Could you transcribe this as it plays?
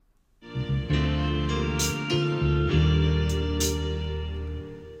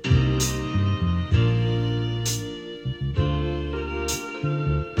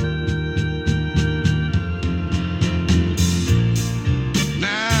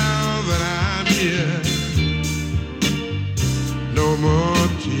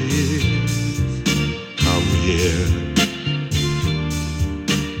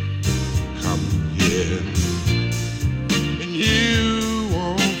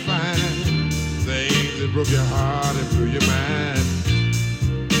broke your heart and blew your mind.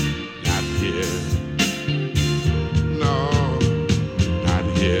 Not here. No, not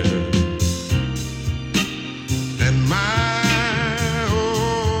here. And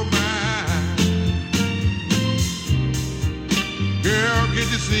oh my, girl, can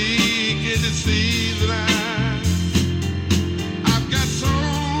you see that I've got so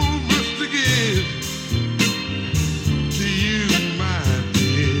much to give to you, my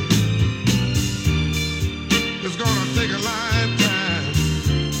dear. It's gonna take a lifetime.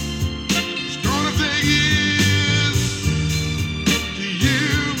 It's gonna take years to you,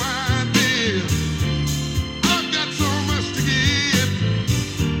 my dear. I've got so much to give.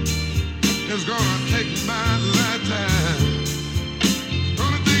 It's gonna take my lifetime. It's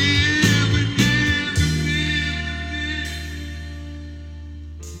gonna take years and years and years.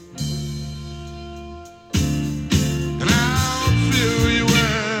 And I'll fill you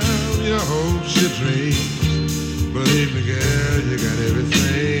well, your hopes, your dreams. Believe me, girl, you got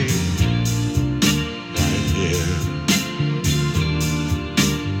everything right here,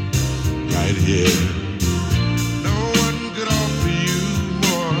 right here. No one could offer you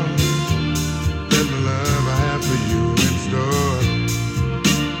more than the love I have for you in store.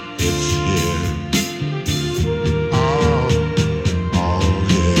 It's here, all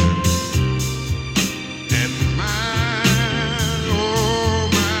here. And oh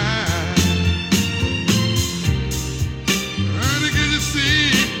my, honey, can't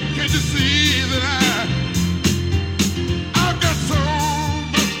you see that I've got so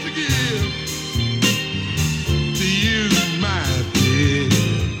much to give to you, my dear.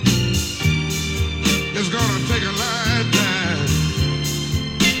 It's gonna take a lifetime.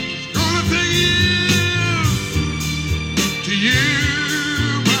 It's gonna take years to you,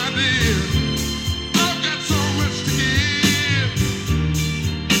 my dear. I've got so much to give.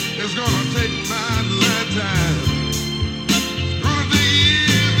 It's gonna take my lifetime. It's gonna take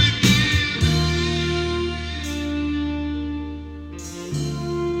years and years.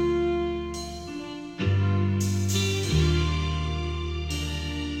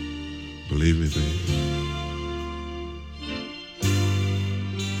 Believe me, baby.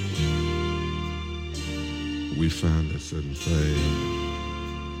 We found that certain thing,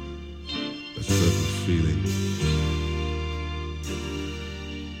 that certain feeling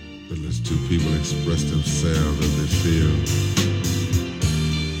that lets two people express themselves as they feel.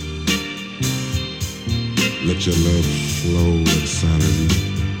 Let your love flow inside of you.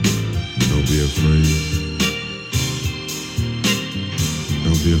 Don't be afraid.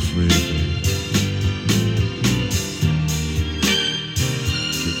 Don't be afraid, baby.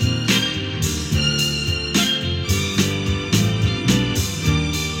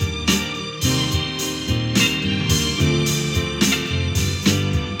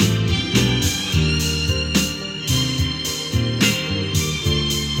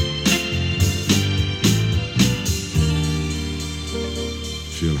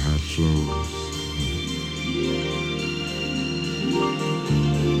 Feel how it flows.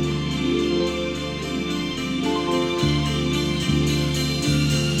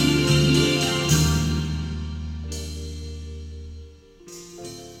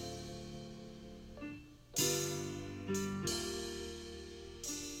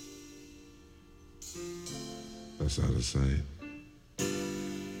 That's how to say it.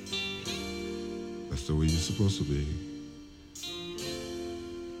 That's the way you're supposed to be.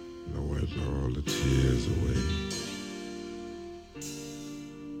 Wipe all the tears away.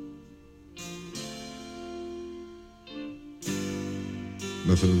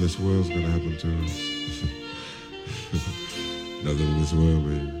 Nothing in this world's gonna happen to us. Nothing in this world,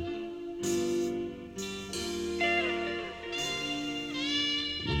 baby.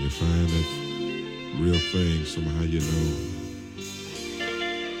 When you find that real thing, somehow you know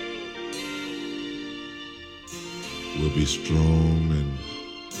we'll be strong and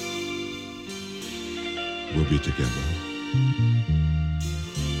we'll be together.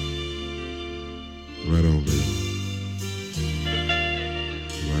 Right on, baby.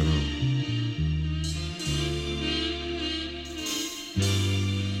 Right on.